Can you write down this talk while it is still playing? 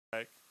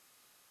back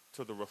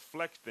to the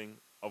reflecting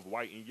of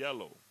white and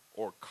yellow,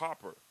 or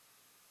copper.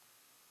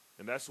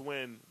 And that's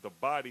when the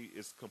body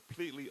is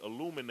completely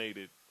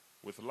illuminated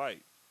with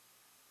light.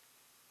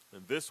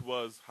 And this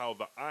was how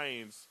the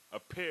ions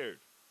appeared,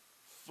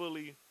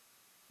 fully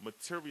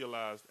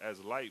materialized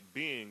as light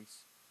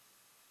beings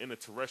in a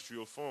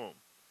terrestrial form.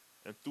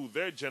 And through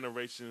their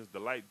generations, the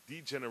light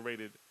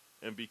degenerated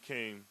and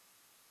became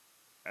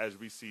as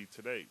we see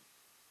today.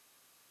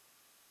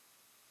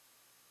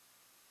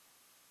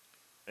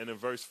 And in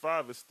verse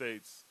 5 it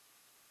states,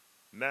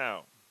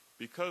 "Now,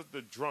 because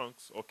the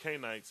drunks or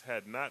Canaanites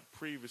had not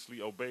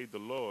previously obeyed the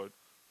Lord,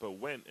 but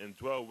went and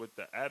dwelt with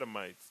the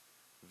Adamites,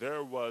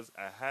 there was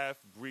a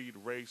half-breed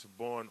race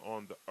born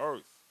on the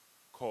earth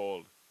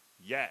called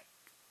Yak,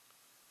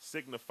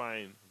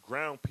 signifying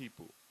ground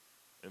people.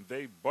 And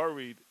they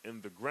buried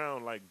in the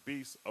ground like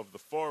beasts of the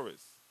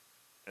forest.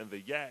 And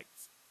the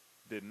Yaks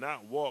did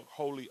not walk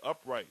wholly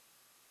upright,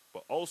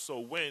 but also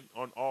went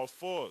on all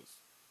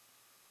fours."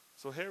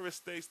 So here it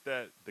states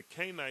that the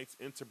Canaanites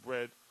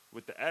interbred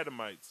with the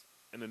Adamites,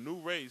 and a new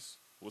race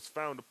was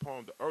found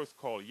upon the earth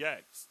called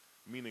Yaks,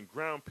 meaning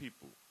ground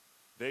people.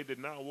 They did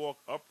not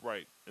walk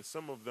upright, and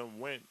some of them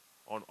went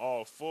on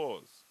all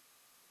fours.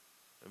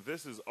 And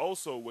this is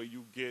also where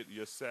you get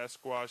your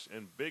Sasquatch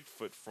and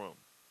Bigfoot from,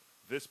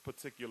 this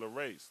particular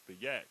race, the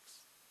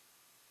Yaks.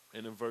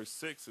 And in verse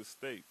 6 it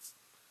states,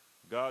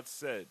 "God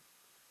said,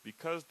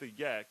 because the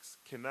Yaks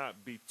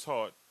cannot be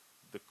taught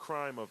the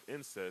crime of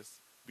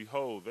incest,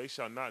 behold, they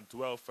shall not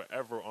dwell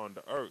forever on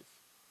the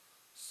earth.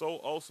 So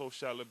also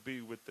shall it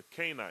be with the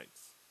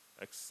Canaanites,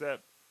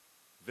 except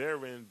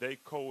therein they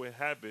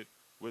cohabit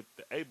with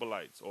the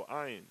Abelites or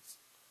Ions,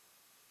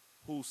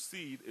 whose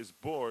seed is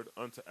born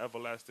unto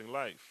everlasting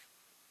life.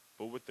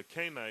 But with the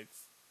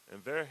Canaanites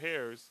and their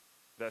hairs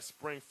that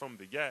spring from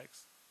the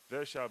Yaks,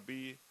 there shall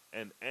be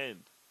an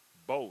end,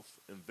 both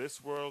in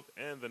this world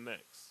and the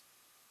next."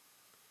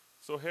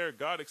 So here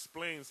God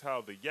explains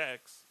how the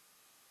Yaks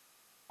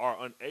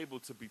are unable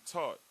to be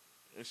taught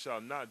and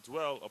shall not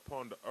dwell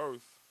upon the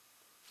earth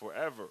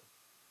forever.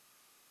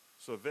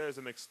 So there's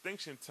an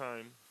extinction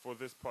time for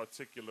this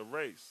particular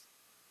race.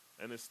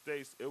 And it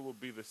states it will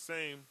be the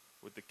same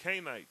with the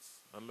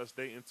Canaanites unless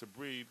they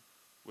interbreed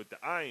with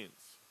the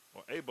Ions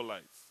or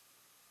Abelites,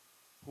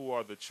 who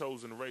are the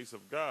chosen race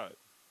of God,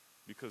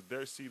 because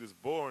their seed is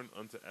born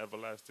unto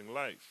everlasting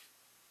life.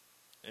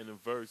 And in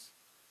verse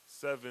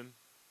 7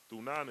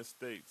 through 9 it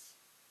states,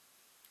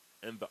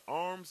 "And the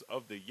arms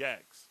of the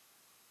Yaks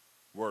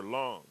were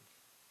long,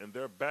 and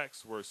their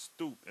backs were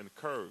stooped and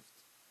curved.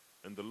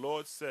 And the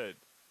Lord said,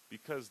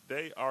 because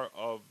they are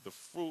of the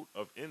fruit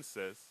of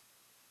incest,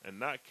 and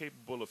not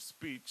capable of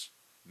speech,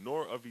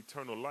 nor of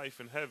eternal life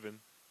in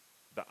heaven,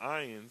 the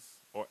Ions,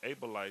 or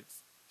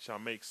Abelites, shall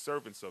make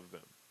servants of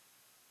them."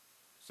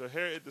 So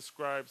here it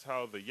describes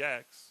how the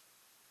Yaks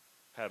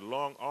had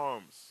long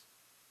arms,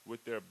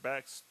 with their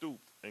backs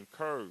stooped and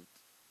curved,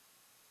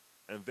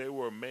 and they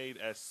were made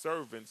as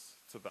servants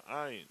to the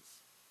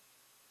Ions.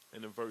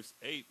 And in verse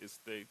 8 it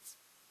states,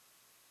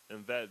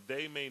 "And that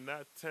they may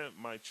not tempt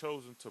my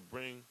chosen to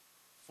bring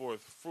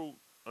forth fruit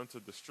unto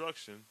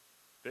destruction,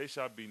 they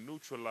shall be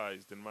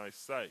neutralized in my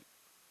sight.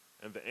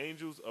 And the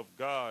angels of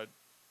God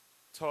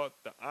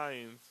taught the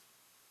Ions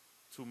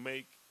to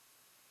make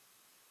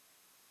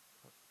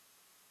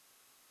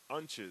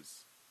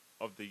unches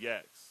of the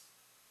Yaks,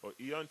 or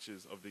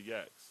eunches of the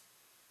Yaks.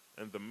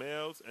 And the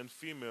males and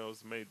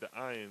females made the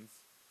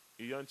Ions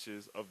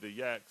eunches of the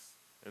Yaks,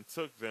 and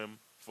took them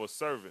for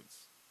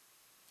servants."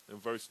 In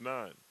verse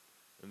 9,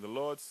 "And the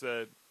Lord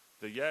said,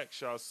 the Yak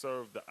shall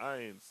serve the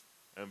Ions,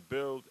 and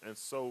build and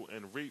sow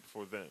and reap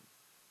for them.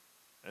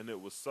 And it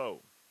was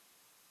so."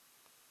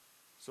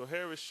 So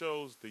here it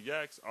shows the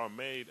Yaks are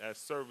made as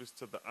service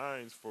to the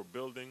Ions for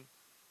building,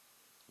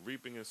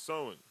 reaping, and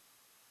sowing.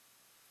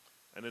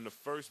 And in the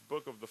first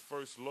book of the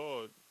first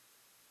Lord,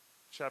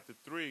 chapter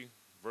 3,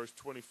 verse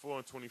 24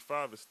 and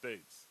 25, it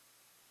states,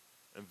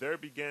 "And there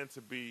began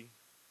to be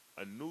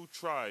a new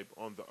tribe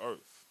on the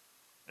earth,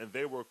 and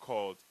they were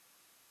called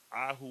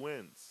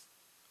Ahuans,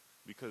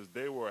 because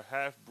they were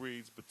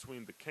half-breeds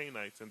between the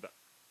Canaanites and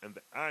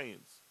the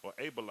Ions, or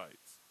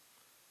Abelites.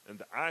 And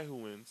the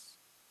Ahuans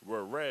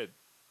were red,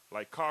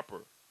 like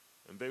copper,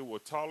 and they were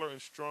taller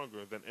and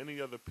stronger than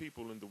any other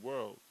people in the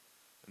world.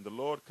 And the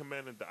Lord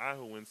commanded the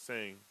Ahuans,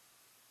 saying,"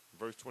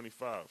 verse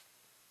 25,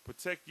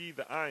 "Protect ye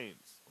the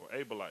Ions, or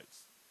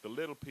Abelites, the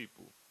little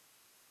people,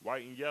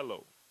 white and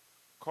yellow.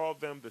 Call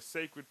them the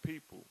sacred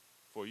people,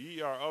 for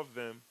ye are of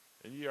them,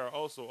 and ye are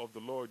also of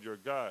the Lord your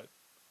God."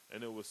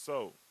 And it was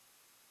so.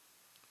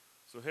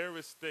 So here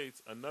it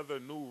states another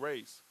new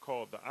race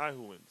called the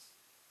Ahuans,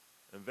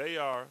 and they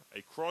are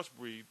a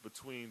crossbreed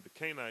between the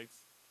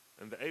Canaanites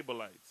and the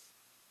Abelites,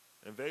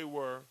 and they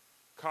were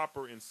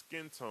copper in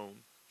skin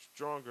tone,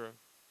 stronger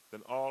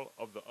than all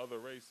of the other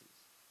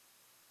races.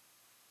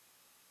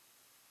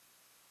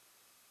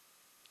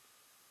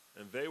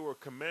 And they were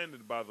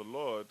commanded by the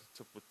Lord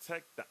to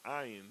protect the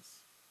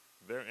Ions,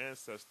 their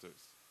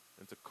ancestors,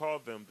 and to call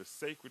them the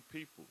sacred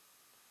people.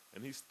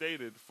 And he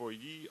stated, "For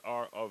ye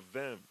are of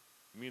them,"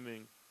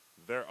 meaning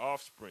their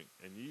offspring,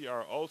 "and ye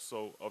are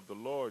also of the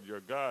Lord your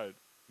God,"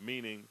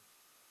 meaning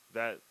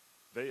that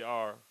they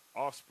are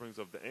offsprings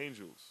of the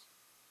angels.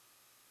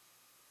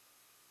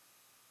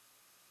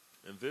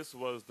 And this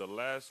was the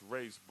last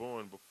race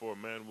born before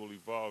man will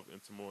evolve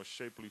into more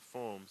shapely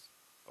forms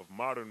of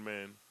modern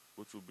man,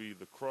 which will be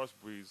the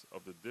crossbreeds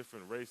of the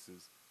different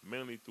races,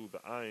 mainly through the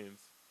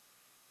Ayans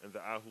and the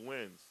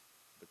Ahuens,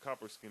 the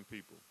copper-skinned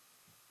people.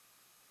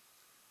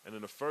 And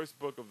in the first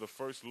book of the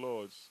First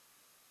Lords,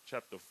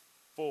 chapter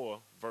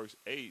 4, verse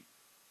 8,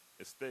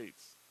 it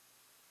states,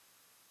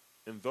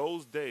 "In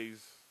those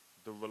days,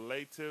 the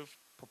relative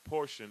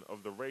proportion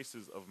of the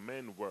races of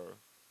men were,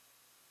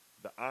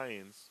 the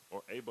Ayans,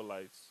 or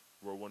Abelites,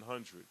 were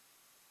 100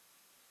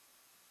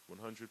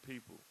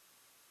 people.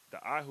 The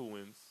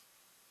Ahuens,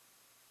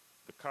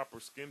 the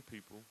copper-skinned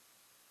people,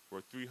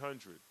 were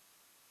 300.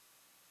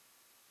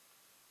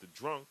 The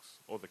drunks,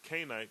 or the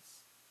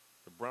Canaanites,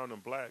 the brown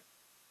and black,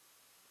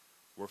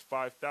 were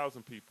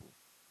 5,000 people.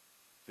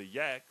 The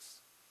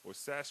Yaks, or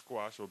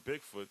Sasquatch, or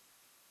Bigfoot,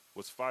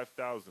 was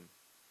 5,000.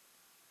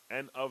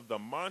 And of the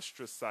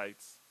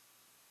monstrosites,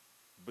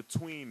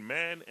 between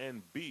man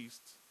and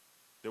beast,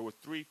 there were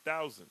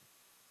 3,000.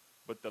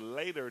 But the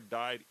later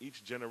died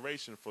each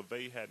generation, for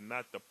they had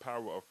not the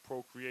power of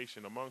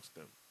procreation amongst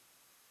them."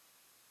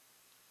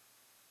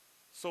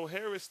 So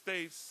here it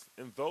states,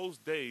 in those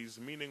days,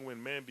 meaning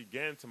when man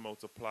began to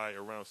multiply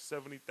around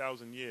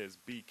 70,000 years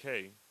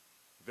BK,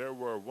 there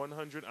were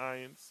 100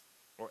 Ayans,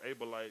 or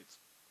Abelites,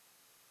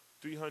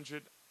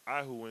 300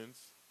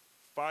 Ahuens,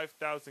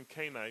 5,000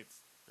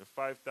 Canaanites, and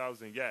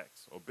 5,000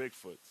 Yaks, or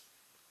Bigfoots.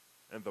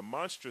 And the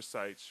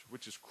monstrosites,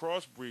 which is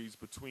crossbreeds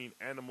between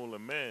animal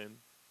and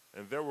man,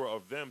 and there were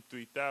of them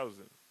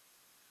 3,000.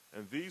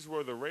 And these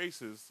were the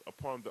races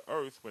upon the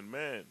earth when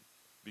man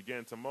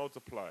began to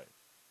multiply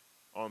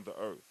on the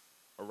earth,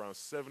 around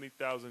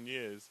 70,000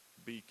 years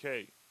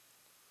BK.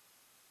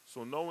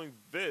 So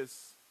knowing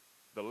this,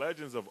 the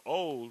legends of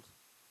old,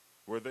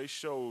 where they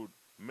showed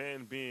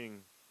man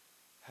being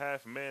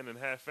half man and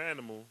half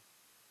animal,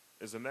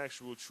 is an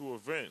actual true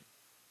event.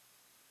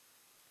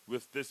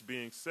 With this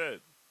being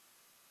said,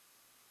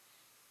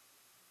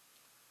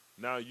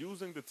 now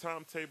using the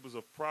timetables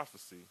of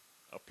prophecy,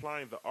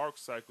 applying the arc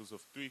cycles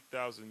of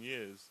 3,000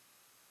 years,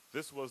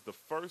 this was the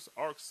first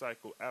arc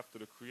cycle after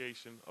the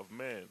creation of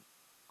man,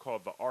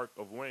 called the Ark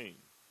of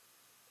Wayne.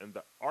 And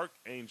the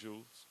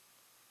archangels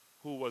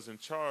who was in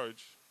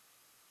charge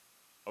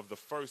of the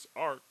first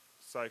arc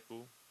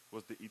cycle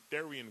was the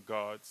Etherian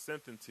god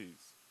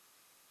Sententes.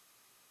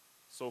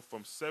 So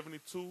from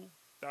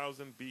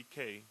 72,000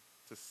 BK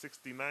to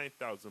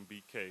 69,000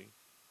 BK,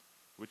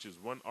 which is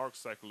one arc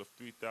cycle of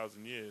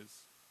 3,000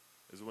 years,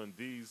 is when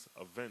these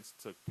events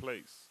took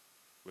place,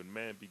 when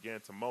man began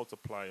to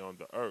multiply on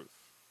the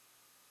earth.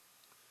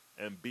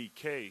 And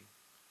BK,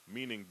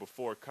 meaning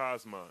before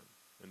Cosmon,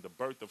 and the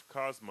birth of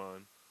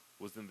Cosmon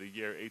was in the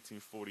year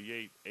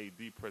 1848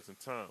 AD present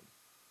time,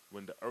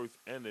 when the earth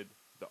ended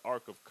the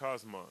arc of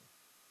Cosmon,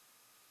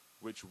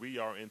 which we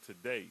are in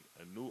today,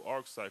 a new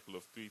arc cycle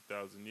of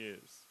 3,000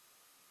 years.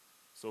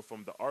 So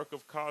from the arc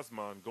of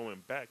Cosmon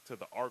going back to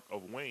the arc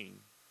of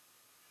Wayne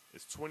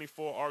is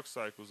 24 arc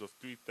cycles of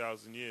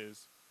 3,000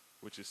 years,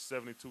 which is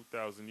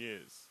 72,000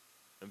 years.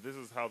 And this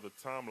is how the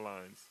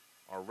timelines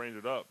are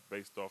rendered up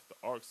based off the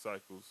arc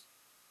cycles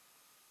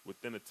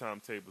within the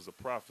timetables of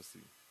prophecy.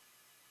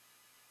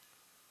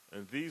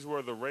 And these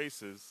were the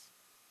races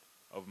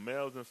of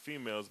males and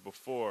females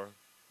before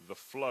the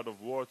flood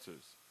of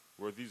waters,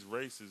 where these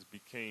races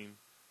became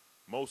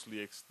mostly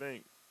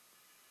extinct,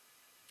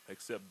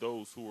 except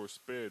those who were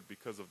spared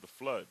because of the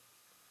flood.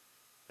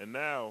 And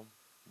now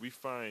we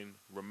find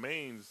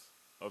remains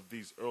of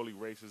these early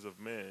races of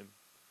man,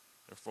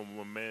 and from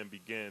when man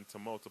began to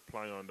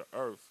multiply on the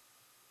earth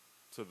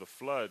to the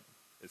flood,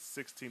 is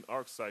 16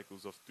 arc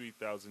cycles of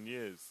 3,000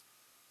 years,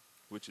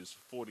 which is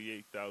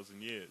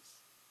 48,000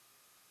 years,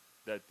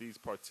 that these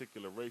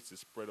particular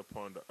races spread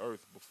upon the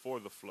earth before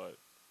the flood.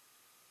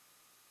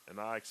 And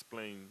I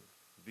explain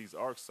these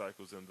arc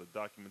cycles in the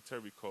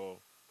documentary called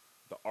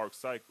The Arc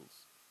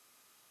Cycles.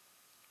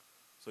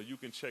 So you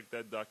can check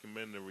that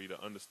documentary to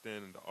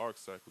understand the arc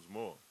cycles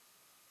more.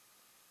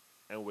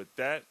 And with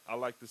that, I'd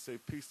like to say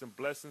peace and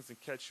blessings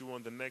and catch you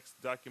on the next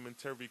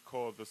documentary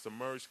called The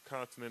Submerged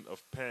Continent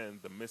of Pan,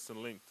 the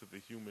Missing Link to the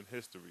Human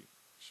History.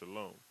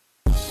 Shalom.